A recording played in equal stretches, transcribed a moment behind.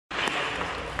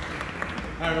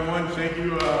Hi everyone, thank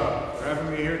you for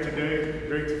having me here today.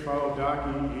 Great to follow Doc.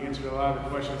 He answered a lot of the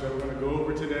questions that we're going to go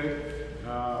over today.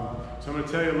 So I'm going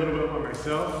to tell you a little bit about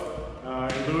myself.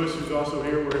 And Lewis, who's also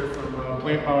here, we're from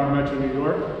Plant Power Metro, New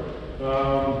York.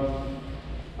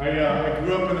 I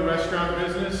grew up in the restaurant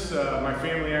business. My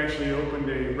family actually opened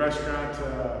a restaurant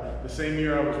the same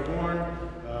year I was born.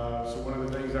 So one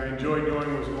of the things I enjoyed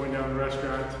doing was going down to the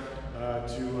restaurant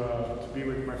to be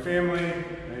with my family.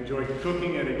 I enjoyed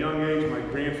cooking at a young age. My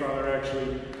grandfather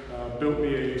actually built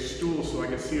me a stool so I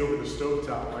could see over the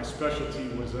stovetop. My specialty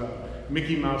was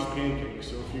Mickey Mouse pancakes.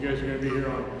 So if you guys are going to be here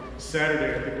on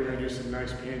Saturday, I think we're going to do some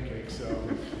nice pancakes.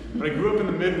 But I grew up in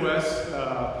the Midwest,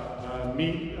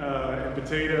 meat and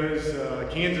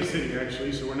potatoes, Kansas City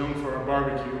actually, so we're known for our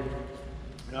barbecue.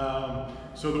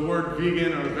 So the word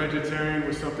vegan or vegetarian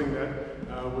was something that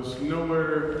was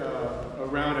nowhere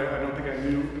around it. I don't think I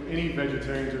knew any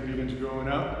vegetarians or vegans growing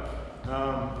up.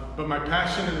 But my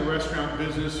passion in the restaurant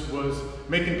business was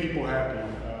making people happy.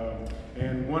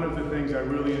 And one of the things I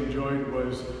really enjoyed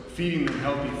was feeding them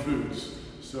healthy foods.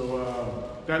 So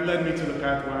that led me to the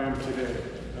path where I am today.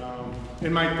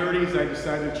 In my 30s, I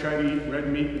decided to try to eat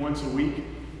red meat once a week.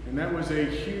 And that was a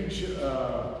huge, it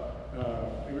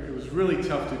was really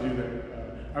tough to do that.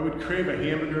 I would crave a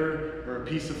hamburger or a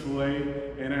piece of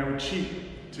filet, and I would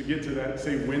cheat to get to that.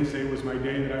 Say Wednesday was my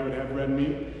day that I would have red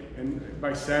meat, and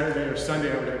by Saturday or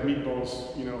Sunday I would have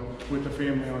meatballs, you know, with the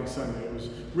family on Sunday. It was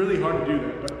really hard to do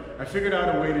that, but I figured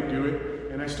out a way to do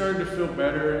it, and I started to feel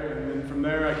better. And then from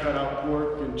there I cut out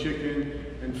pork and chicken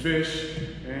and fish,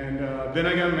 and then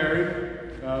I got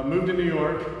married, moved to New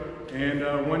York, and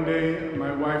one day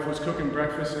my wife was cooking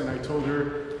breakfast, and I told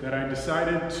her that I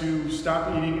decided to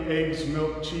stop eating eggs,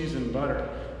 milk, cheese, and butter.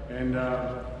 And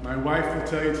my wife will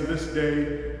tell you to this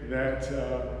day that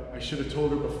I should have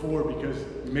told her before, because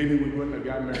maybe we wouldn't have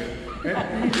gotten married.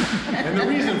 And the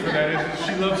reason for that is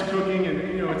she loves cooking, and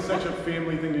you know, it's such a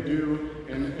family thing to do.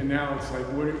 And now it's like,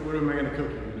 what am I going to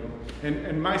cook? You know?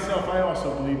 And myself, I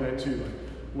also believe that too. Like,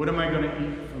 what am I going to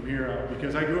eat from here out?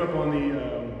 Because I grew up on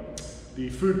the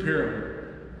food pyramid,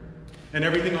 and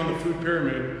everything on the food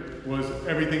pyramid was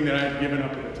everything that I had given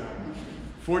up at the time.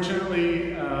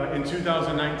 Fortunately, in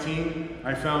 2019,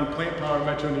 I found Plant Power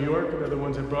Metro, New York. They're the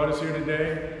ones that brought us here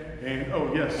today. And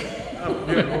oh yes,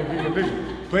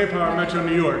 Plant Power Metro,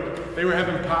 New York. They were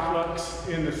having potlucks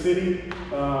in the city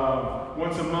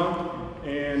once a month,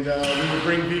 and we would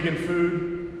bring vegan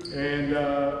food. And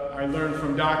I learned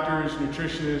from doctors,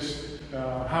 nutritionists,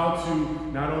 how to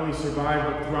not only survive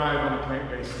but thrive on a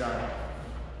plant-based diet.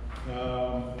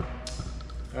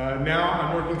 Now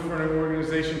I'm working for an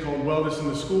organization called Wellness in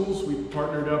the Schools. We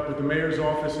partnered up with the mayor's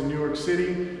office in New York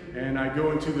City, and I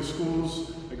go into the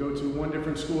schools. I go to one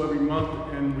different school every month,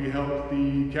 and we help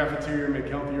the cafeteria make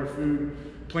healthier food,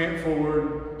 plant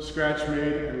forward, scratch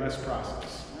made, and less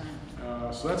processed.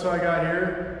 So that's how I got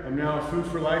here. I'm now a Food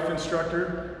for Life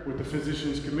instructor with the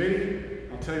Physicians Committee.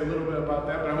 I'll tell you a little bit about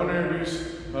that, but I want to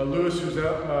introduce Lewis, who's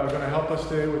going to help us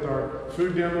today with our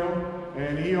food demo.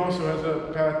 And he also has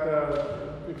a path,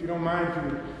 if you don't mind, can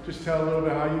you just tell a little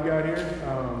bit how you got here?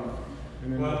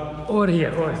 And then well, over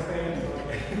here.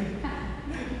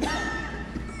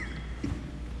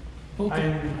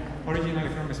 I'm originally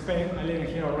from Spain. I live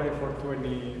here already for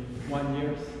 21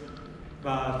 years.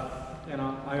 But you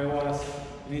know, I was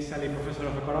initially professor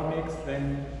of economics,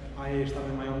 then I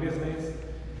started my own business.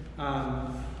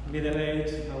 And middle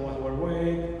age, I was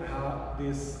overweight. I had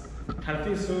these health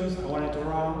issues. I wanted to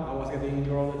run. I was getting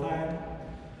injured all the time.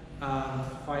 And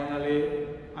finally,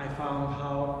 I found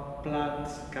how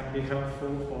plants can be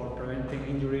helpful for preventing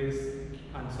injuries.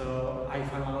 And so I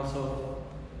found also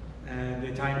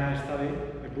the China study,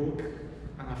 the book.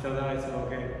 And after that, I said,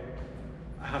 okay,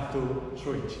 I have to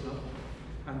switch. No?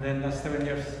 And then that's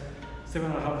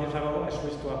 7.5 years ago, I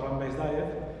switched to a plant-based diet.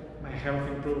 My health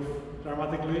improved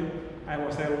dramatically. I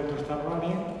was able to start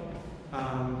running,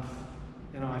 and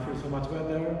you know, I feel so much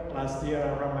better. Last year,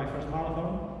 I ran my first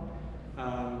marathon,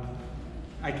 and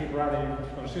I keep running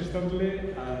consistently.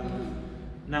 And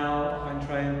now I'm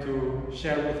trying to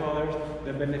share with others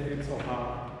the benefits of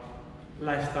a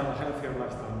lifestyle, healthier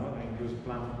lifestyle. No? I use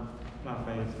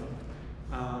plant-based.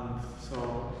 No?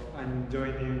 So I'm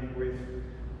joining with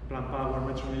Plant Power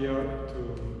Metro New York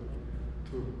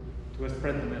to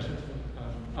spread the message.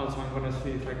 Also, I'm going to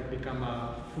see if I can become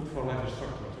a Food for Life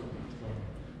instructor too. So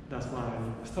that's my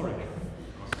story.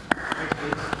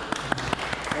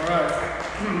 all right.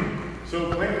 So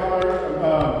Plant Power,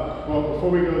 well, before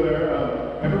we go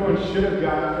there, everyone should have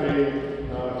got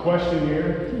a question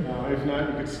here. If not,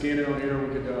 you could scan it on here.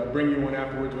 We could bring you one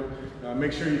afterwards. But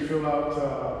make sure you fill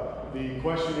out the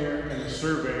questionnaire and the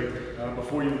survey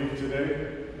before you leave today.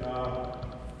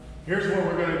 Here's what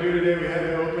we're going to do today. We had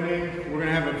the opening. We're going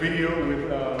to have a video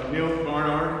with Neil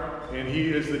Barnard, and he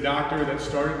is the doctor that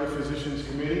started the Physicians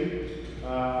Committee.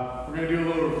 We're going to do a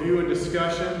little review and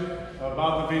discussion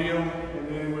about the video, and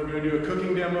then we're going to do a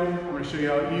cooking demo. I'm going to show you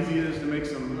how easy it is to make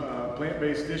some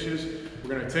plant-based dishes.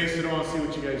 We're going to taste it all, see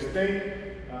what you guys think.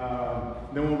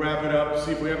 Then we'll wrap it up,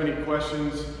 see if we have any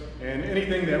questions, and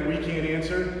anything that we can't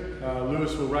answer,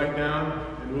 Lewis will write down,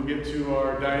 and we'll get to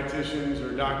our dietitians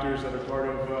or doctors that are part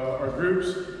of our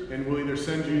groups, and we'll either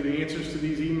send you the answers to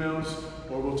these emails,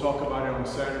 or we'll talk about it on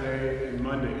Saturday and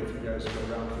Monday if you guys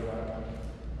are around for that.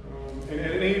 And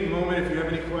at any moment, if you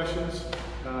have any questions,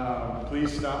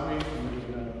 please stop me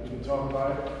and we can talk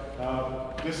about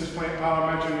it. This is Plant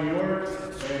Power Metro New York.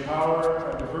 They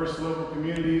empower diverse local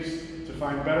communities to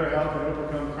find better health and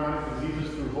overcome chronic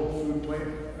diseases through whole food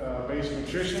plant-based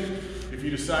nutrition. If you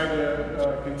decide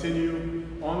to continue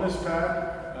on this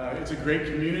path, it's a great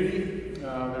community.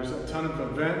 There's a ton of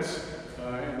events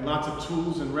and lots of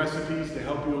tools and recipes to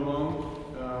help you along.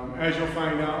 As you'll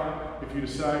find out, if you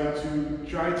decide to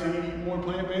try to eat more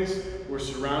plant-based, we're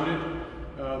surrounded.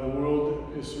 The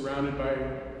world is surrounded by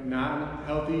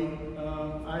non-healthy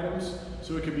items,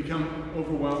 so it can become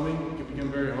overwhelming. It can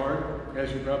become very hard,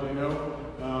 as you probably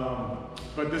know.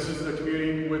 But this is the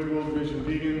community with World Vision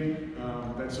Vegan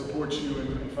that supports you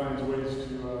and finds ways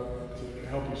to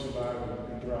help you survive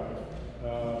and thrive.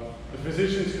 The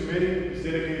Physicians Committee is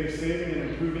dedicated to saving and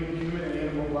improving human and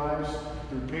animal lives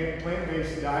through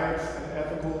plant-based diets and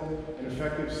ethical and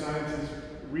effective sciences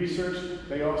research.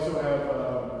 They also have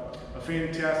a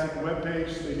fantastic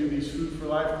webpage. They do these Food for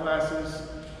Life classes.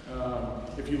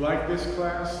 If you like this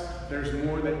class, there's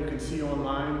more that you can see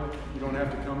online. You don't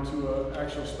have to come to an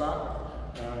actual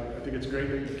spot. I think it's great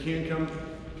that you can come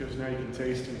because now you can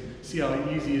taste and see how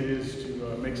easy it is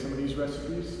to make some of these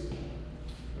recipes.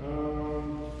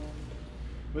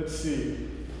 Let's see.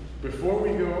 Before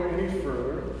we go any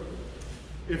further,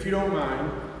 if you don't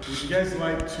mind, would you guys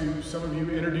like to, some of you,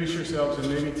 introduce yourselves and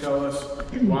maybe tell us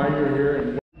why you're here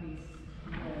and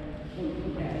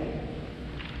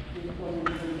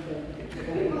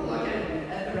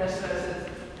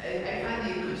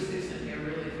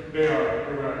They are,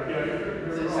 you're right. Yeah,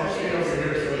 you're all staying over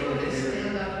here so you can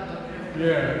stand up and look.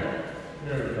 Yeah,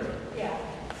 there you go. Yeah,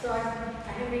 so I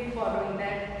have been following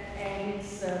that, and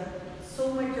it's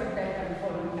so much of that I'm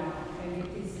following now, and it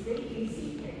is very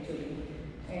easy actually.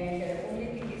 And the only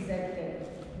thing is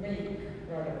that milk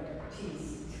product,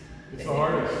 cheese. It's the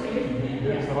hardest.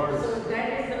 It's the hardest. So that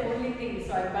is the only thing.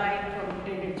 So I buy it from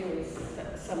Trader Joe's.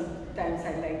 Sometimes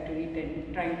I like to eat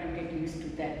and trying to get used to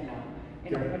that now.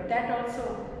 You know, but that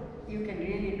also you can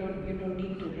really you don't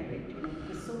need to have it, you know,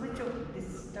 because so much of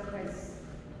this stuff has,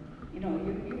 you know,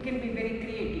 you can be very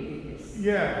creative with this.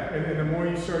 Yeah, and the more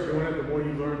you start doing it, the more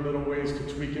you learn little ways to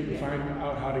tweak it and find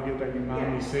out how to get that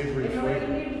umami, savory flavor. Our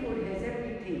Indian food has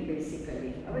everything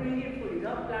basically. Our Indian food is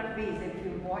all plant-based if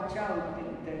you watch out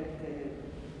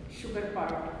the sugar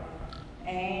part.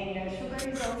 And sugar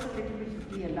is also a little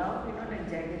bit we allow, you know, like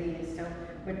jaggery and stuff,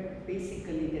 but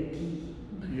basically the ghee.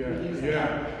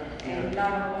 And a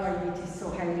lot of oil which is so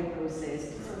highly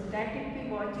processed. So that if we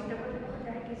watch it,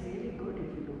 that is really good if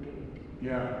you look at it.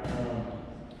 Yeah.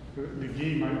 The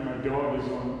ghee, my dog is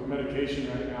on medication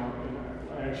right now, and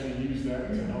I actually use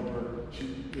that to help her. She,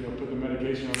 put the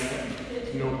medication on that.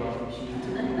 It's no problem. She eats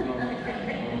it, no problem.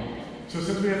 So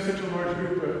since we have such a large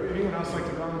group, anyone else like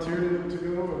to volunteer to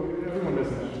go? Everyone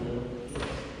doesn't have to go.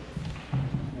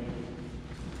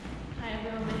 Hi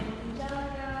everyone, my name is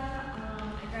Angelica.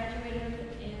 I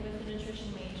graduated with a nutrition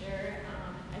major.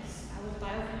 I was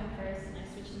biochem first and I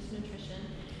switched into nutrition.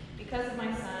 Because of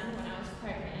my son, when I was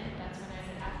pregnant, that's when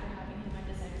after having him, I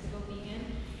decided to go vegan.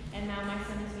 And now my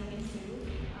son is vegan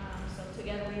too. So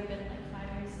together we've been like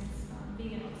 5 years since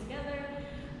vegan altogether.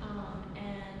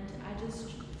 And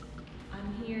I'm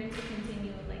here to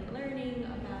continue like learning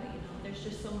about, there's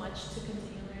just so much to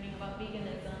continue learning about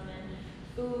veganism and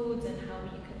foods and how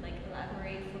you can like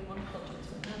elaborate from one culture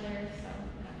to another. So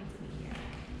I'm happy to be here.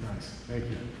 Nice, thank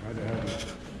you. Glad to have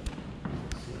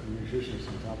you. Nutritionist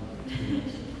on top of it.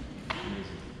 Amazing.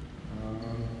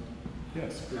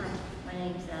 Yes, please. Hi, my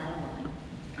name's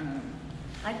Adeline.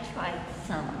 I've tried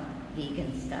some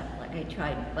vegan stuff, like I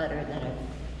tried butter that I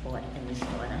bought in the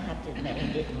store, and I have to admit I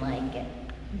didn't like it.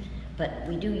 But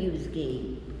we do use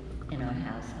ghee in our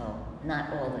household,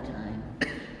 not all the time.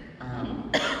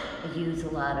 I use a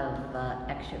lot of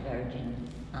extra virgin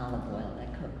olive oil. I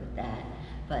cook with that.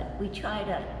 But we try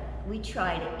to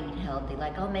eat healthy.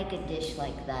 Like I'll make a dish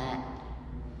like that,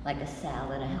 like a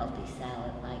salad, a healthy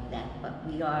salad like that. But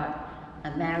we are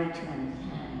I'm married to an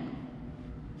Italian,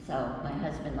 so my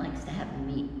husband likes to have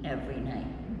meat every night.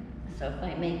 So if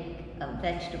I make a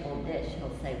vegetable dish,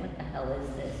 he'll say, "What the hell is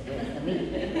this? Where's the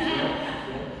meat?"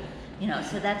 You know,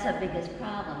 so that's our biggest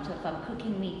problem. So if I'm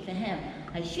cooking meat for him,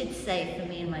 I should say for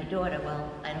me and my daughter, well,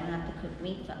 I don't have to cook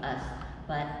meat for us,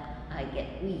 but I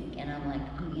get weak, and I'm like,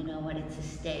 oh, you know what, it's a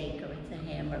steak, or it's a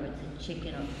ham, or it's a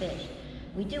chicken or fish.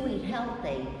 We do eat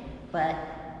healthy, but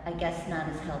I guess not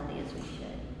as healthy as we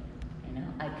should. You know,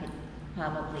 I could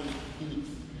probably eat,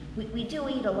 we do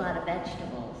eat a lot of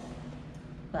vegetables,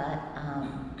 but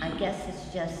I guess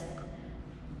it's just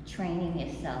training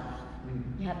yourself.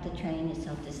 You have to train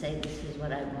yourself to say, this is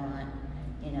what I want,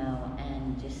 you know,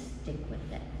 and just stick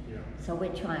with it. Yeah. So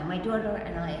we're trying. My daughter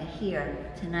and I are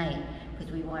here tonight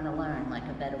because we want to learn like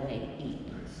a better way to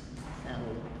eat. So,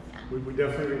 yeah. We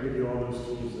definitely give you all those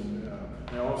tools, and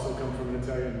I also come from an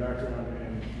Italian background,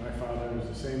 and my father was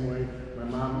the same way. My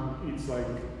mom eats like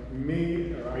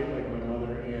me, or I eat like my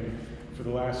mother, and for the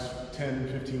last 10,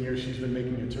 15 years, she's been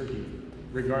making a turkey,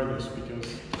 regardless,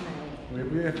 because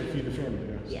we have to feed the family.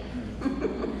 Yes. Yeah.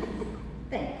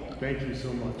 Thank you. Thank you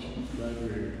so much. Glad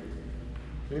you're here.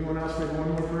 Anyone else? Maybe one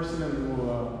more person, and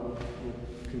we'll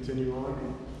continue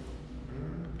on.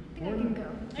 I think I can go.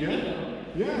 Yeah?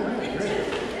 Yeah, great.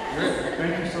 Great.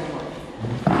 Thank you so much.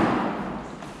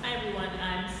 Hi everyone,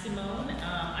 I'm Simone.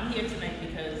 I'm here tonight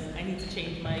because I need to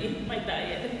change my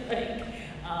diet,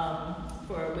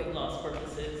 for weight loss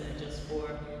purposes and just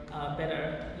for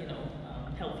better,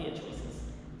 healthier choices.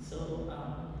 So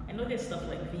I know there's stuff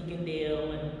like Vegan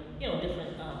Dale and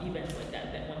different events like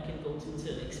that one can go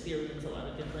to experience a lot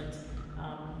of different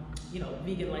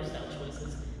vegan lifestyle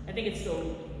choices. I think it's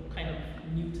still kind of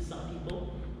new to some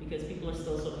people because people are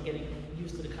still sort of getting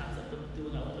used to the concept of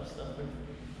doing a lot of stuff with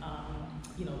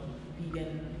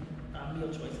vegan meal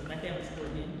choices. My family's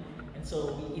Caribbean, and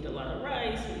so we eat a lot of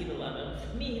rice, we eat a lot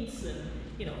of meats and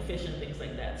fish and things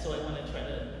like that. So I want to try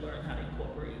to learn how to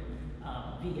incorporate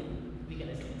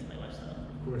veganism into my lifestyle.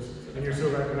 Of course. And you're so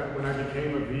right. When I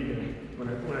became a vegan,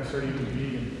 when I started eating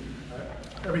vegan,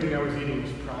 everything I was eating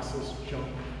was processed junk.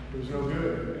 It was no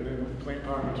good. And then Plant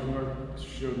Power Mentor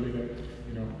showed me that,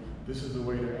 this is the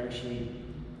way to actually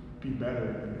be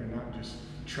better and not just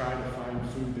try to find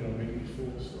food that'll make me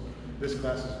full. So this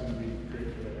class is going to be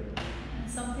great for that. And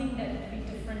something that we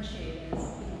differentiate is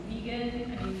vegan,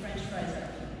 French fries are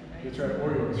vegan, right? That's right,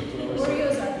 Oreos.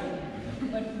 Oreos are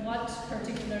vegan. But what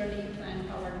particularly Plant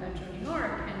Powered Metro New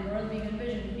York and World Vegan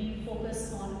Vision, we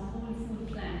focus on whole food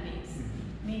plant-based,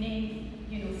 meaning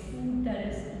food that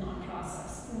is not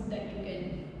processed, food that you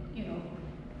can,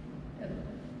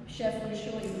 chef will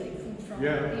show you like food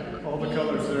from all the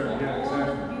colors there. All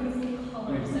the beautiful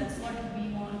colors. That's what we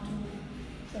want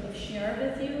to sort of share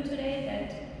with you today. That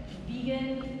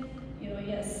vegan,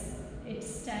 yes, it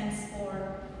stands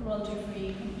for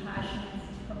cruelty-free, compassionate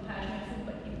food,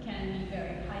 but it can be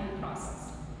very highly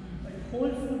processed. But whole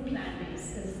food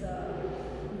plant-based is the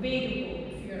way to go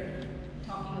if you're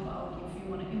talking about if you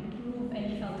want to improve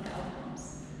any health outcomes.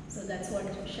 So that's what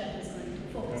chef is going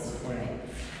to focus That's the on. plan. Right?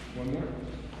 One more?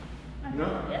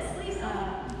 No? Yes, please.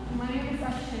 My name is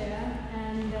Akshaya,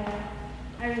 and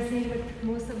I resonate with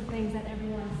most of the things that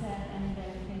everyone said, and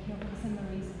thank you for the similar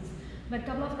reasons. But a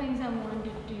couple of things I wanted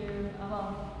to do,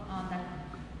 that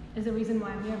is the reason why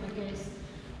I'm here, because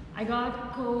I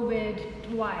got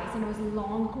COVID twice, and it was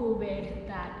long COVID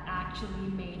that actually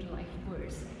made life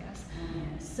worse, I guess.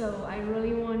 So I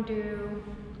really want to,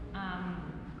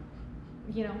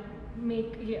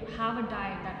 have a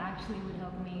diet that actually would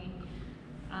help me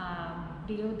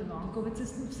deal with the long COVID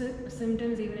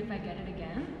symptoms, even if I get it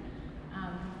again.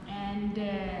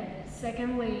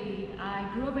 Secondly, I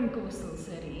grew up in coastal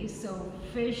cities, so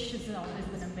fish has always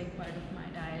been a big part of my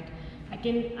diet. I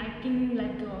can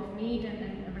let go of meat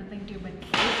and everything too, but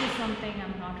fish is something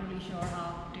I'm not really sure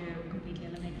how to completely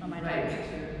eliminate from my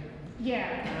diet. Yeah.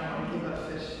 I don't want to give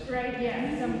up fish. Right,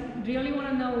 yeah. So really want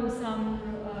to know some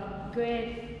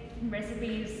good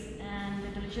recipes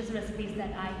and delicious recipes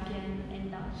that I can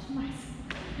indulge myself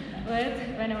with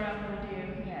whenever I'm going to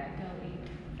go eat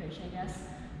fish, I guess.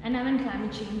 And I'm in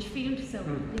climate change field, so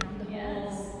the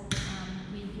whole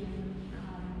vegan,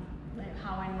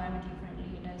 how environmentally friendly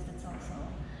it is, that's also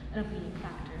an appealing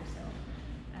factor. So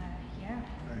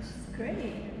Nice.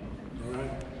 Great. All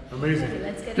right. Amazing.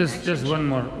 Let's get Just one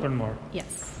more.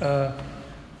 Yes.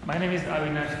 My name is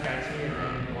Avinash Kachi, and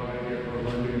I'm a volunteer for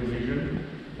World Vegan Vision.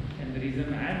 And the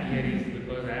reason I'm here is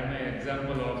because I'm an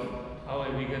example of how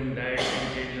a vegan diet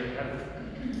can change your health.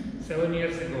 7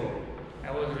 years ago,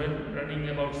 I was running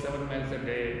about 7 miles a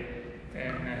day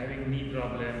and having knee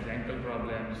problems, ankle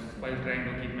problems, while trying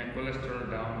to keep my cholesterol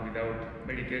down without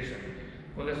medication.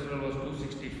 Cholesterol was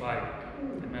 265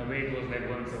 and my weight was like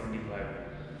 175.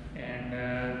 And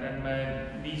then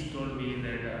my niece told me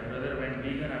that her brother went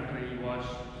vegan after he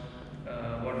watched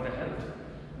What the Health.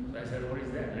 So I said, what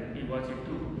is that? Let me watch it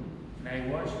too. And I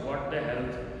watched What the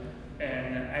Health,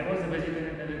 and I was a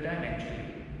vegetarian at the time actually,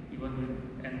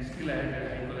 and still I had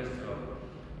high cholesterol.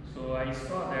 So I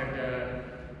saw that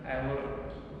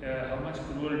how much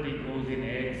cruelty goes in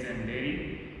eggs and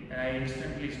dairy, and I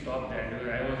instantly stopped that because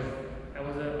I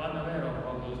was unaware of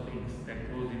all those things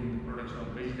that goes in the production of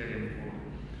vegetarian food.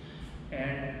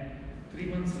 And 3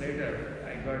 months later,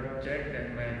 I got checked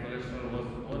and my cholesterol was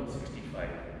 165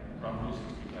 from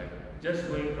 265. Just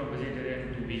going from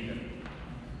vegetarian to vegan.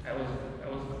 I was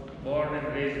born and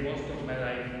raised most of my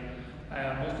life.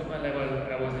 Most of my life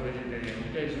I was a vegetarian.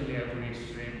 Occasionally I would eat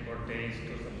shrimp or taste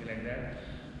or something like that.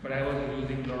 But I was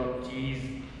using a lot of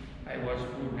cheese. I watched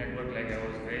Food Network like I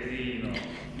was crazy,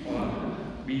 or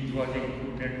binge watching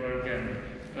Food Network and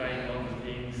trying all the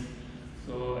things.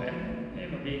 So,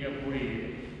 and being a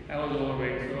foodie, I was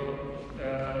overweight. So,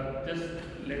 just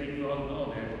letting you all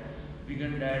know that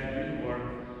vegan diet will work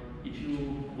if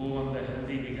you go on the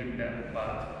healthy vegan diet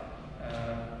path.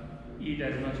 Eat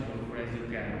as much whole food as you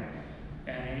can,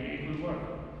 and it will work.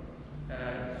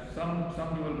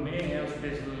 Some people may have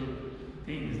special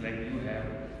things like you have,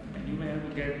 and you may have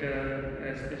to get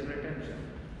special attention.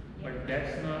 But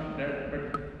that's not that.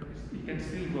 But you can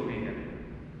still go vegan.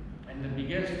 And the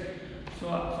biggest, so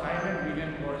I went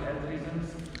vegan for health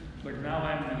reasons, but now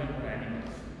I'm vegan for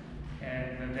animals,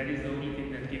 and that is the only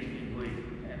thing that keeps me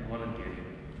going and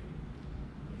volunteering.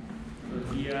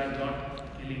 So we are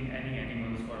not killing any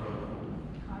animals for our food.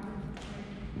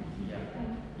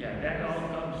 Yeah, that all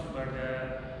comes, but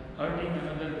hurting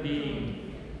another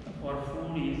being for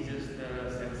food is just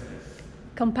senseless.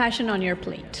 Compassion on your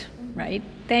plate, right?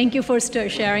 Thank you for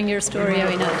sharing your story,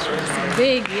 Avinash. It's a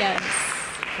big yes.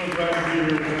 So glad to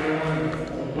be here, everyone.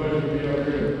 It's a pleasure to be up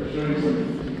here to show you some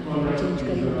fun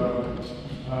recipes.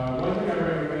 One thing I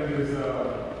recommend is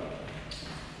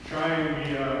trying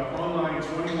the online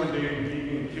 21-day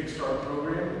vegan Kickstart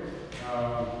program.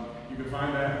 You can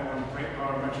find that on Plant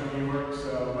Power Metro New York's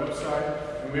website.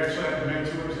 And we actually have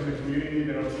mentors in the community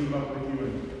that will team up with you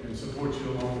and support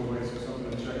you along the way. So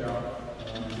something to check out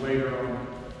later on.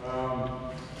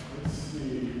 Let's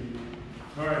see.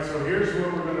 All right, so here's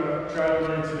what we're going to try to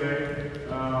learn today.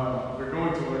 We're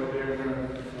going to learn today. We're going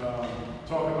to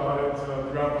talk about it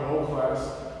throughout the whole class.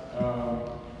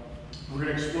 We're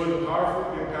going to explore the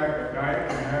powerful impact that diet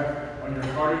can have on your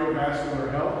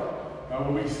cardiovascular health.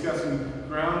 We'll be discussing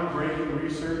groundbreaking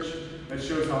research that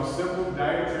shows how simple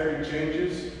dietary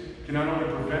changes can not only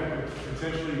prevent but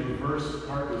potentially reverse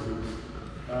heart disease.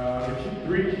 The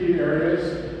three key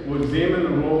areas will examine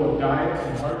the role of diet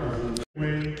in heart disease.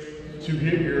 Way to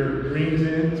get your greens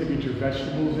in, to get your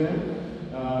vegetables in.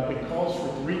 It calls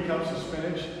for 3 cups of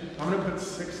spinach. I'm going to put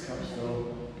 6 cups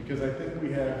though, because I think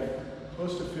we have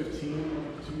close to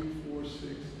 15, 2, 4, 6,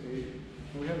 8.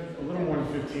 We have a little more than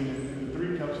 15, and the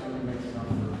 3 cups only makes enough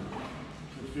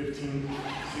for 15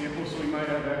 samples, so we might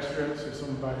have extra, so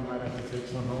somebody might have to take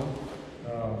some home.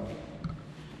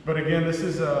 But again, this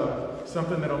is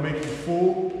something that'll make you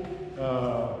full.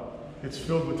 It's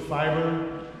filled with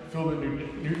fiber, filled with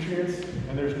nutrients,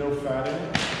 and there's no fat in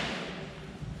it.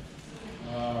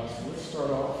 So let's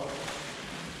start off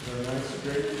with a nice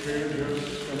great Trader Joe's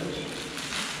spinach.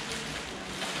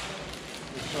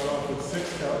 We'll start off with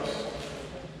 6 cups.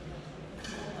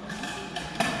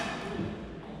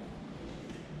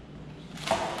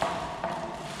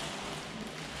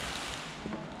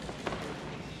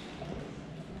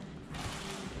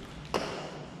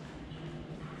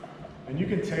 And you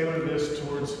can tailor this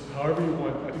towards however you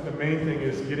want. I think the main thing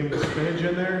is getting the spinach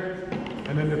in there,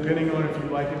 and then depending on if you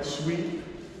like it sweet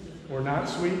or not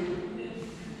sweet.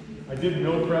 I did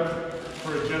meal prep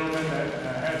for a gentleman that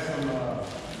had some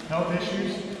health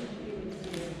issues,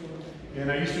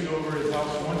 and I used to go over his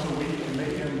house once a week and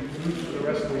make him food for the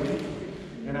rest of the week.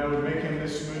 And I would make him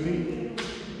this smoothie,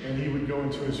 and he would go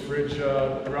into his fridge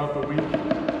throughout the week.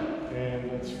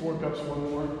 And that's 4 cups,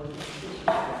 1 more.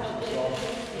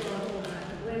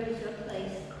 Where is your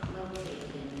place located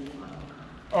in New York?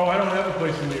 Oh, I don't have a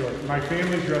place in New York. My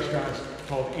family's restaurant is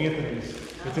called Anthony's.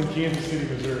 It's in Kansas City,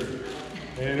 Missouri.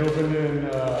 And it opened in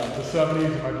the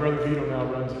 70s, and my brother Vito now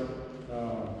runs it.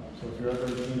 So if you're ever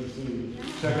in Kansas City,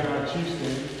 check out our Chiefs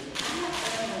game.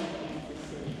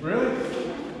 Really?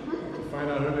 To find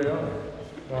out who they are.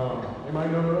 They might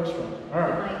know the restaurant. All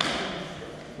right.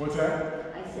 What's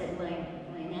that? I said my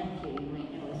nephew, you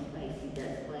might know his place, he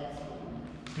does glass.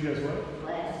 He does what?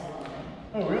 Glass blowing.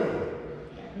 Oh, really?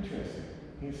 Yeah. Interesting.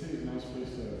 He said it's a nice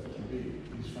place to be.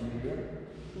 He's from New York?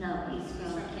 No, he's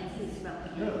from Kansas City.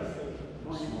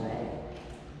 Born and bred.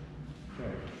 Okay.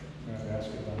 I'm going to ask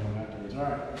you about one afterwards. All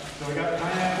right. So we got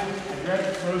pineapples. I grabbed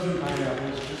frozen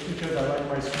pineapples just because I like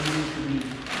my smoothies to be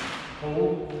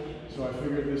cold. So I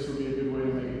figured this would be a good way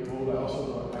to make it cold. I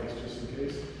also want ice just in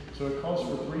case. So it calls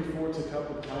for 3/4 a cup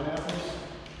of pineapples.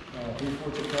 3/4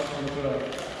 a cup. I'm going to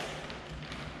put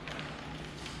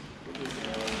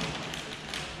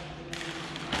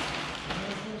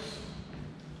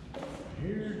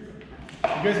here.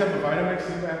 You guys have the Vitamix?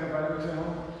 Anybody have the Vitamix at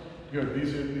home? Good.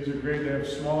 These are great. They have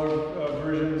smaller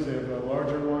versions. They have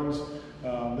larger ones.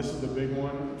 This is the big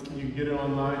one. You can get it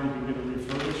online. You can get a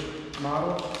refurbished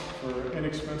model for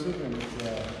inexpensive, and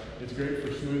it's great for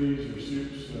smoothies or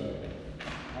soups.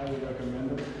 Highly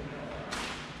recommend them.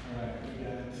 All right,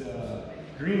 we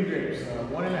got green grapes.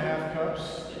 1.5 cups.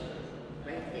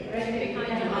 Right there. Right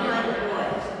behind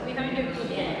you. Behind you.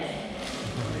 Yes.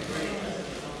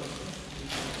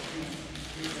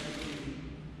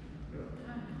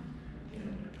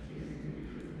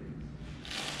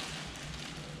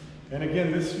 And again,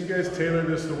 you guys tailor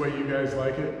this the way you guys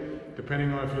like it,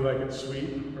 depending on if you like it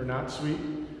sweet or not sweet,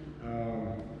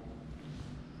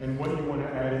 and what you want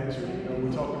to add into it. We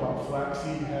talked about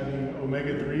flaxseed having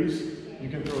omega-3s. You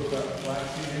can throw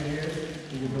flaxseed in here.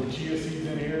 You can throw chia seeds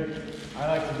in here. I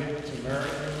like to get turmeric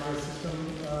in my system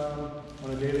on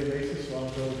a daily basis, so I'll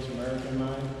throw turmeric in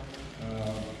mine.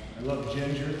 I love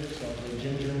ginger, so I'll throw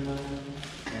ginger in mine.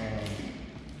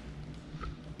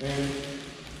 And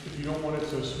if you don't want it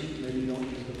so sweet, maybe you don't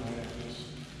use the pineapples.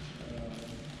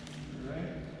 All right?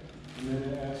 And then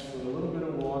it asks for a little bit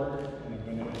of water and a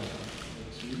banana.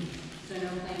 So no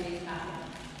plant-based powder?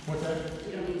 What's that?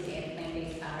 You don't need to add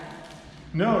plant-based powder?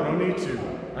 No, no need to.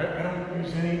 I don't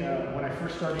use any. When I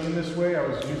first started eating this way, I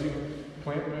was using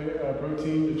plant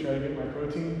protein to try to get my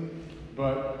protein.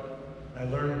 But I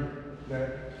learned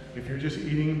that if you're just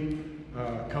eating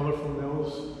colorful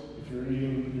meals, if you're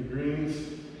eating your greens,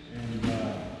 and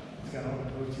it's got all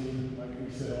the protein, like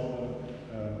we said,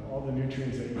 all the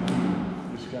nutrients that you need.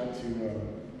 You just got to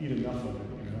eat enough of it,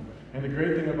 you know. And the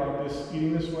great thing about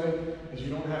eating this way is you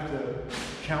don't have to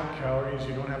count calories.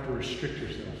 You don't have to restrict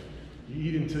yourself. You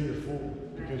eat until you're full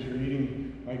because you're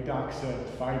eating, like Doc said,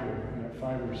 fiber. And that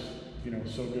fiber's,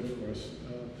 so good for us.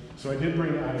 So I did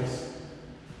bring ice,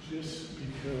 just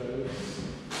because.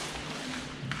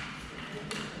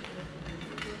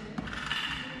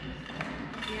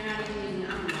 You're not even using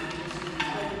almond milk,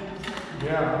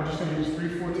 Yeah, I'm just going to use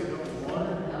 3/4 cup of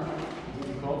water. Is what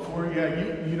you called for? Yeah,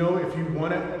 if you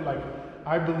want it, like,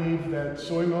 I believe that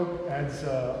soy milk adds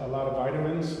a lot of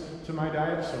vitamins to my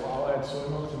diet, so I'll add soy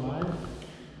milk to mine.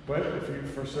 But if you,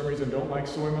 for some reason, don't like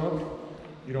soy milk,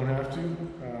 you don't have to.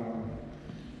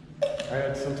 I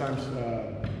add sometimes,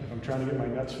 if I'm trying to get my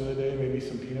nuts for the day, maybe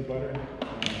some peanut butter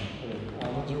or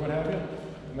almonds or what have you,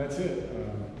 and that's it.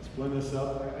 Let's blend this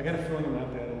up. I got a feeling I'm going to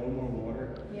have to add a little more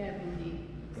water. Yeah, indeed.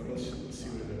 But let's see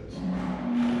what it is.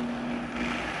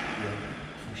 Yeah,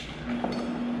 for sure.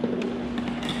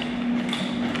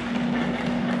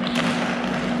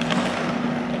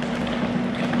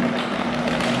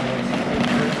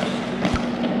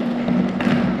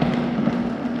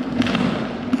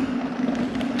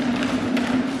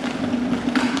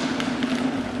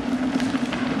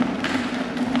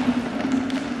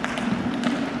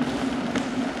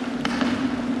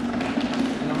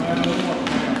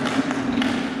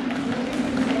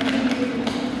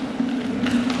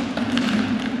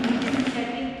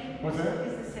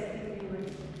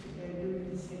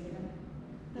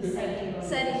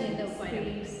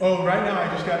 Oh, right now I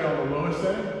just got it on the lowest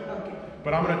setting. Okay.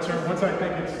 But I'm going to turn, once I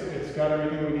think it's got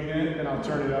everything we need in it, then I'll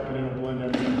turn it up and it'll blend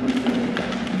everything.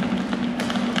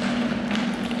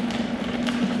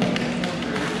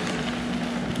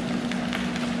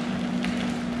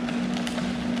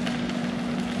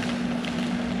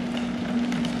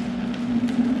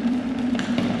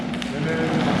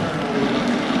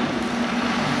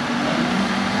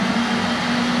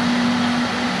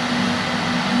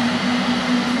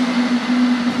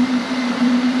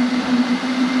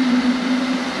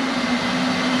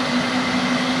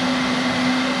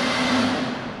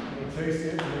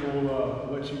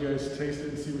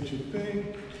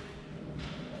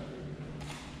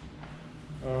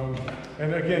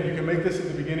 And again, you can make this at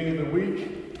the beginning of the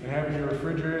week and have it in your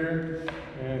refrigerator.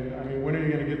 And I mean, when are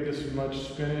you going to get this much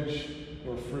spinach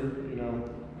or fruit,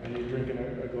 and you're drinking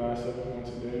a glass of it once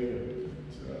a day?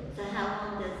 So how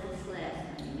long does this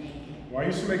last when you make it? Well, I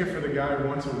used to make it for the guy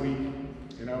once a week.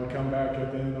 I would come back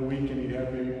at the end of the week and he'd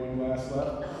have maybe one glass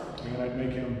left.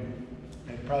 and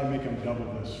I'd probably make him double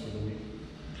this for the week.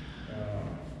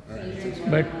 So you drink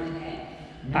But water more than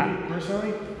that? Me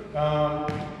personally,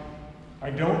 I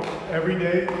don't every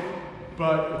day,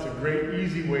 but it's a great,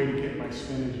 easy way to get my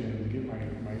spinach in, to get my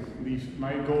leaves.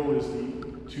 My goal is to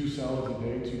eat 2 salads a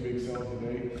day, 2 big salads a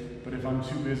day. But if I'm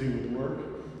too busy with work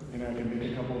and I can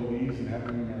make a couple of these and have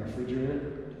them in my refrigerator,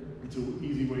 it's an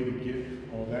easy way to get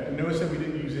all that. And notice that we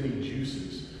didn't use any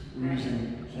juices. We're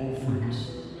using whole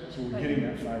fruits, so we're getting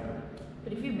that fiber.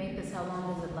 But if you make this, how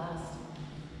long does it last?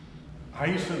 I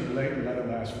used to let it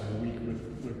last for a week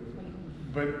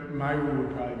but my rule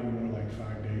would probably be more like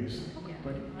 5 days. Okay.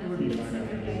 But it would be fine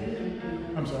after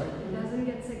that. I'm sorry? It doesn't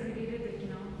get segregated, like,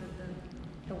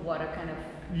 The water kind of.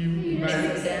 You might,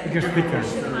 It gets thicker.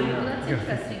 Well, that's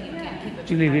interesting. You can keep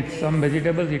it. actually with some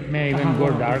vegetables it may even go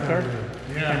darker.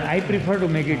 yeah. And I prefer to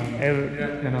make it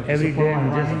every day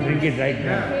and just drink it right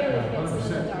now. Yeah,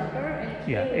 100%.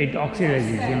 Yeah, it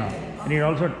oxidizes, and it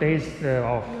also tastes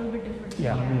off.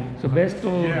 Yeah, so best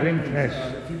to drink fresh.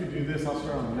 If you could do this, I'll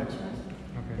start on the next one.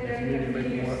 Okay. If you need to make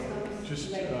more,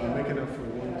 just make enough for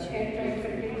 1, 2, 3,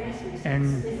 4, 5, 6,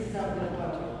 And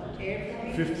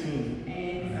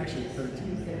 15, actually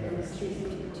 13.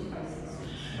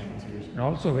 And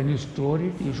also when you store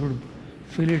it, you should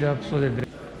fill it up so that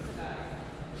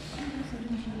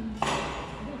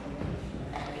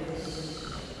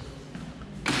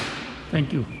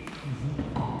Thank you.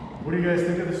 What do you guys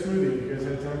think of the smoothie? You guys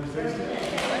had time to taste it?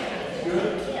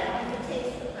 Good? Yeah.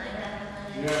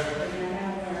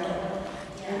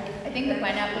 I think the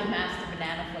pineapple masked the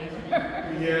banana flavor.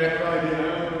 Yeah, I probably did. I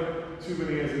don't put too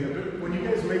many as in it. But when you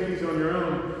guys make these on your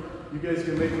own, you guys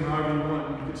can make them however you want.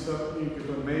 You can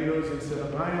put mangoes instead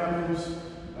of pineapples.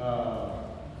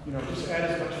 Just add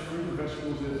as much fruit and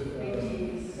vegetables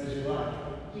as you like.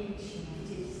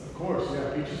 Of course,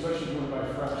 yeah, peaches, especially when you buy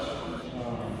fresh.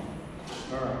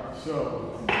 All right, so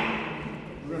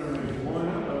we're going to make one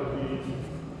of the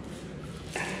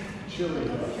chili.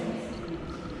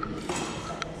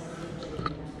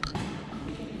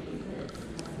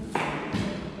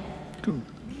 Two.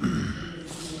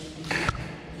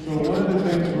 So one of the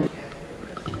things we're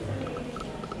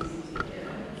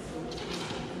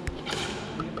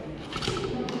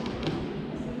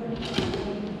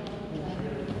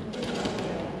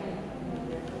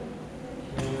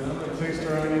taste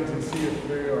our onions and see if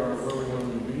they are where we want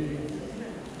them to be.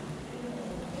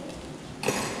 A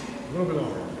little bit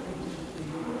longer.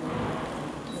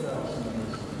 What else in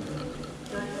this?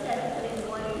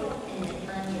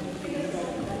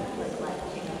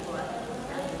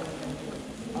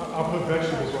 I'll put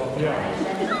vegetables off, yeah.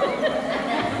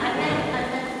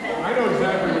 I know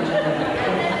exactly what you mean.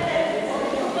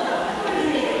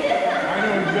 I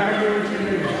know exactly what you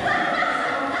mean.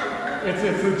 It's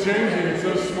the changing, it's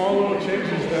those small little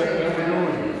changes that we're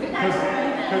doing.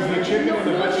 Because the chicken and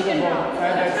the vegetable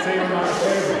add that same amount of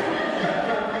flavor.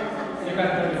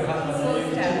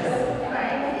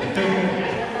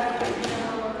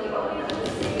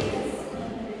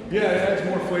 Yeah, it adds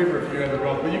more flavor if you add the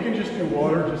broth, but you can just do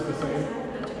water just the same,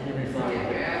 and you'll be fine.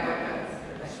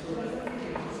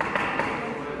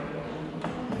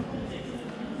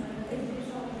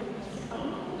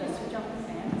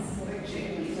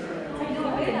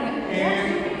 And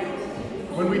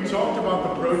when we talked about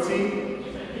the protein,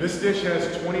 this dish has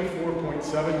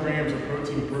 24.7 grams of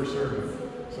protein per serving.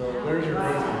 So there's your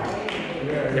protein.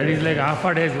 Yeah, That is like half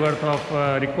a day's worth of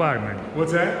requirement.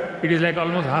 What's that? It is like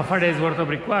almost half a day's worth of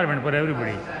requirement for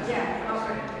everybody.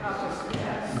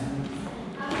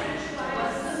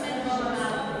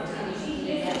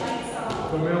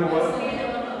 The minimum what?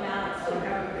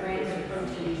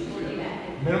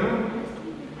 Minimum?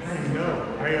 I don't know.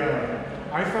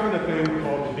 I found a thing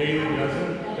called the Daily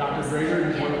Dozen. Dr.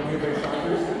 Grader, he's one of the plant-based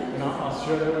doctors, and I'll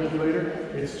share that with you later.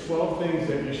 It's 12 things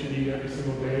that you should eat every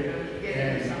single day,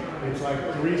 and it's like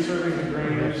 3 servings of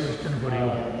grains,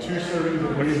 2 servings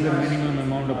of What is the minimum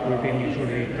amount of protein you should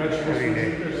eat vegetables. every day?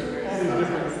 There's all these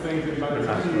different things, and by the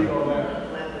time you eat all that,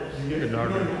 you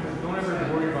don't ever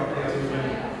worry about protein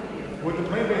again. What the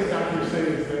plant-based doctors say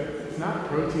is that it's not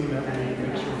protein that we need to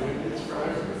make sure that it's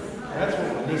fiber. That's what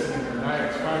we're missing in our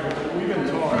diet's fiber. We've been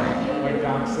taught, like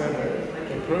Doc said, that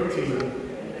the protein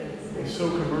is so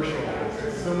commercialized.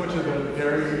 So much of the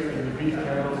dairy and the beef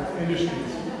cattle industry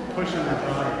is pushing the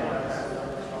product.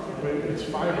 But it's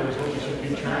fiber is what we should be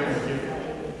trying to get.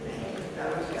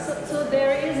 So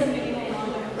there is a minimum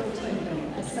amount of protein,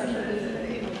 especially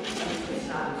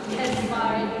as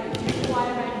by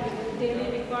requirement, daily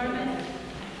requirement.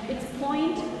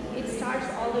 It starts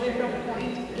all the way from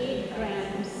 0.8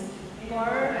 grams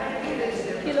per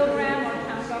kilogram or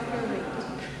pound of your weight.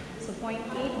 So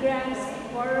 0.8 grams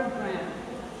per gram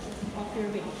of your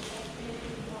weight.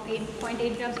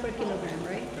 8.8 grams per kilogram,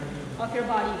 right? Of your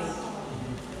body weight.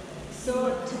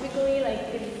 So typically,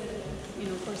 like if,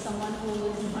 for someone who is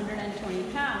 120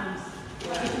 pounds,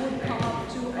 it would come up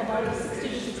to about 60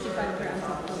 to 65 grams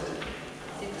of protein.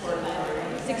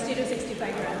 60 to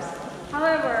 65 grams.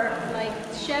 However, like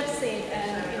Chef said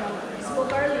and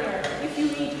spoke earlier, if you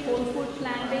eat whole food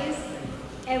plant-based,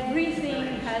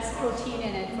 everything has protein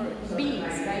in it. For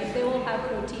beans, right? They all have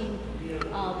protein.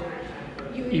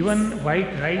 Even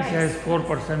white rice has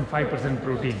 4%, 5%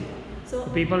 protein. So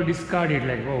people discard it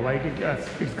like, oh, white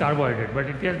it's carbohydrate, but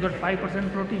it has got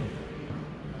 5% protein.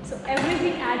 So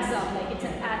everything adds up, like it's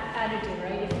an additive,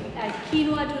 right? If you add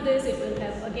quinoa to this, it will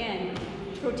have again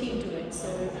protein to it. So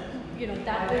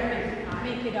that will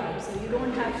make it up. So you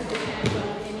don't have to depend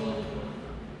on any,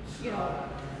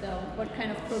 what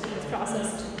kind of protein is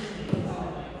processed.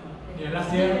 Yeah,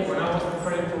 last year when I was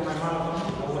preparing for my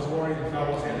marathon, I was worried if I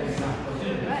was getting enough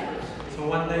protein. Right. So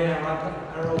one day I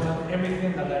wrote down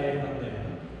everything that I ate that day.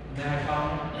 And then I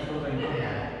found a protein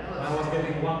powder. I was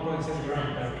getting 1.6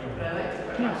 grams per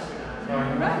kilogram. So on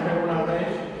a regular day,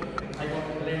 I got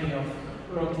plenty of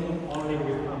protein only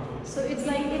with palm food. So it's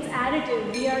like it's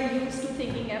additive. We are used to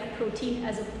thinking of protein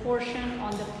as a portion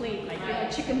on the plate, like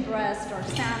chicken breast or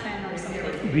salmon or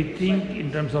something. We think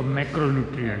in terms of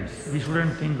macronutrients. We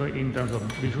shouldn't think in terms of.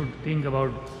 We should think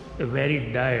about a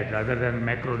varied diet rather than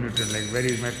macronutrients, like where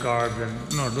is my carbs and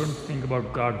no, don't think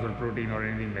about carbs or protein or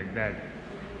anything like that.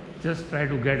 Just try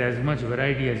to get as much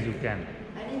variety as you can.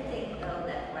 I didn't think though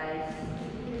that rice.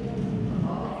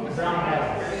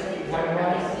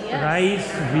 Rice,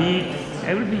 wheat,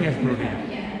 everything has protein.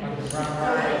 There's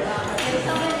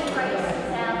so many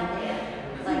rices out there.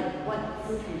 Like what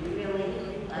food really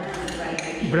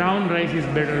rice? Brown rice is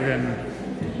better than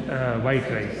white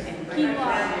rice.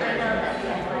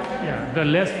 Yeah, the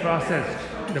less processed,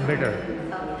 the better.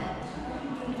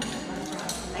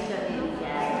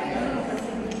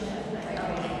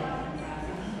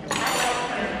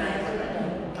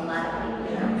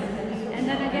 And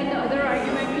then again, the other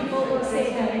argument people will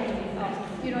say that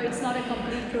it's not a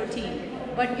complete protein.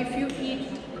 But if you eat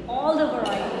all the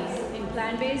varieties in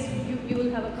plant-based, you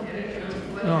will have a complete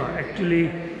protein. No,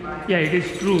 actually, yeah, it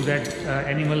is true that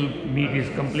animal meat is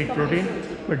complete protein,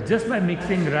 but just by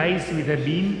mixing rice with a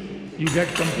bean, you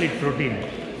get complete protein.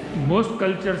 Most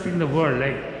cultures in the world,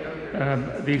 like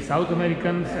the South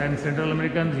Americans and Central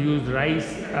Americans use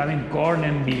corn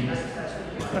and beans.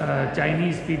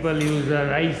 Chinese people use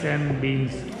rice and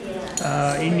beans.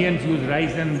 Indians use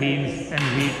rice and beans and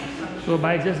wheat. So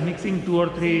by just mixing 2 or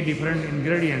 3 different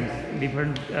ingredients,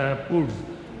 different foods,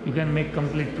 you can make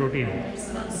complete protein.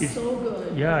 It's so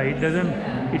good. Yeah,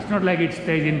 it's not like it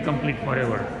stays incomplete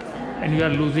forever and you are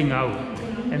losing out.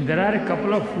 And there are a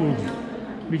couple of foods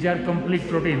which are complete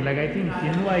protein, like I think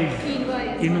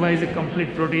quinoa is a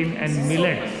complete protein, and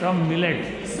millet, some millet.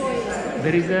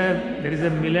 There is a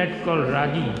millet called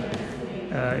ragi.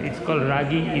 It's called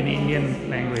ragi in Indian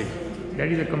language. That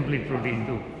is a complete protein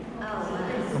too.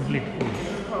 Complete food.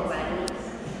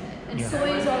 And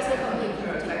soy is also complete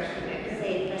protein.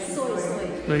 Soy.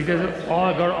 So it has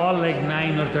got all like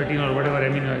 9 or 13 or whatever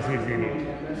amino acids in it.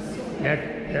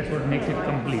 That's what makes it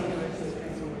complete.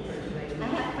 I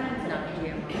have friends out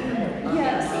here.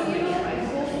 Yes.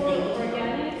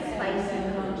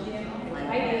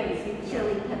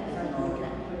 Chili peppers and all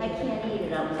that. I can't eat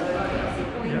it. I'm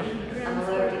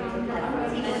allergic to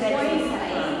peppers. Even veggies.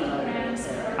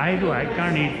 I do. I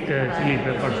can't eat chili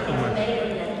peppers too much.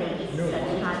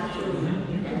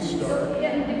 So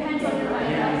it depends on your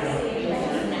body.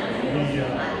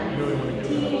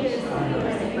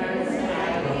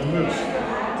 Mousse.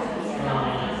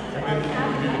 And then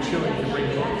when you do the chili, you bring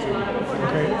it up to.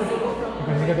 Okay.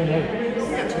 Because you get the egg.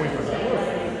 Yeah, 25.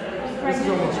 This is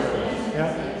almost right.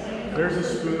 Yeah. There's a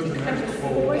spoon and there's a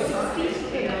bowl. You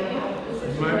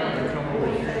might want to come over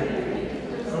here.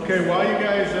 Okay, while you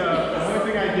guys, one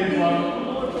thing I did while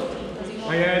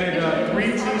I added 3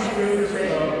 teaspoons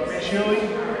of chili,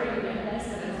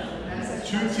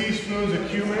 2 teaspoons of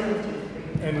cumin,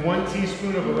 and 1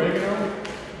 teaspoon of oregano.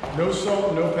 No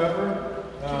salt, no pepper.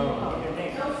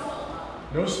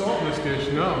 No salt in this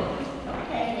dish, no.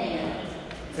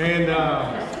 And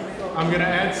I'm going to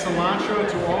add cilantro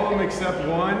to all of them except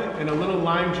one, and a little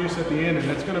lime juice at the end, and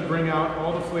that's going to bring out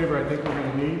all the flavor I think we're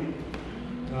going to need.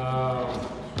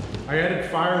 I added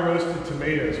fire roasted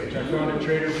tomatoes, which I found at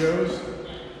Trader Joe's.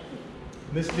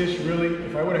 This dish really,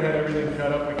 if I would have had everything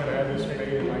cut up, I could have had this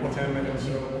made in like 10 minutes.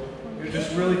 So it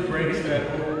just really breaks that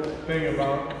whole thing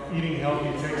about eating healthy.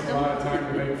 It takes a lot of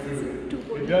time to make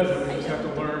food. it doesn't. We just have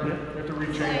to learn. We have to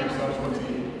retrain ourselves what to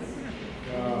eat.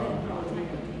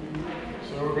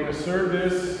 So we're going to serve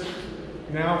this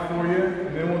now for you,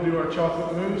 and then we'll do our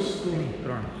chocolate mousse,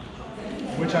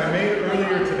 which I made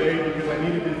earlier today because I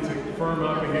needed it to firm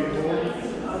up and get cold.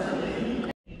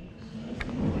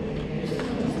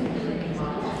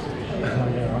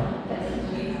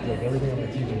 Like everything I'm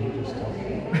teaching, you just talk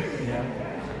about. Yeah.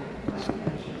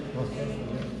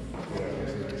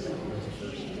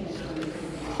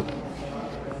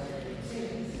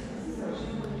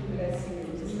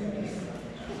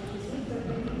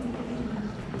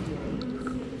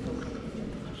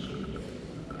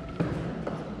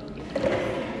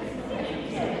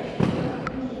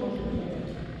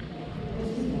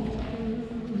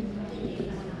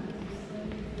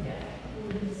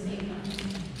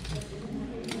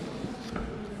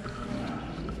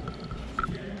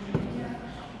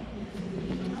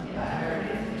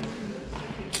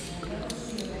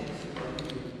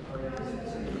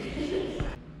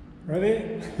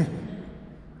 Ready?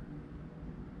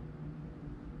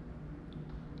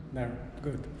 There,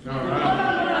 good. Just got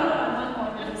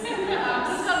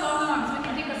long arms. We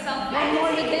can take a selfie. One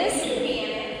more with this?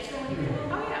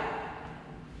 Oh yeah.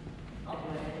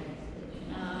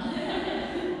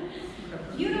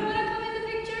 You don't want to come in the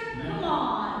picture? Come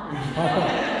on.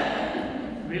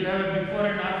 We'll have a before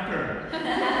and after.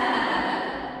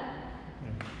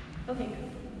 Okay, good.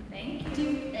 Thank Do you.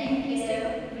 you, Thank you.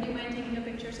 Would you mind taking a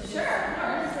picture? So Sure.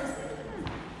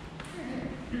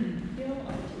 You don't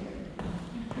want to.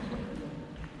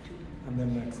 And then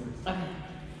next is. Okay.